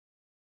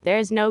There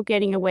is no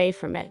getting away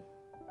from it.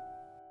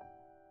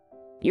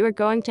 You are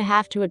going to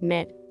have to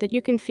admit that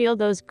you can feel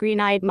those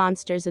green-eyed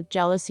monsters of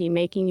jealousy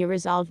making you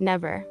resolve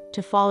never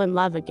to fall in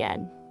love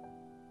again.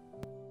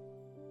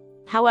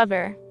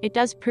 However, it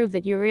does prove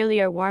that you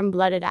really are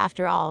warm-blooded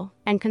after all,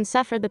 and can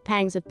suffer the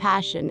pangs of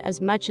passion as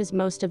much as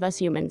most of us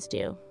humans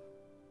do.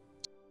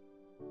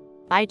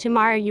 By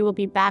tomorrow you will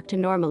be back to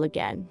normal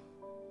again.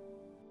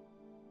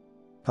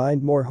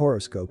 Find more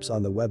horoscopes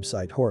on the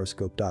website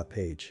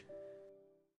horoscope.page.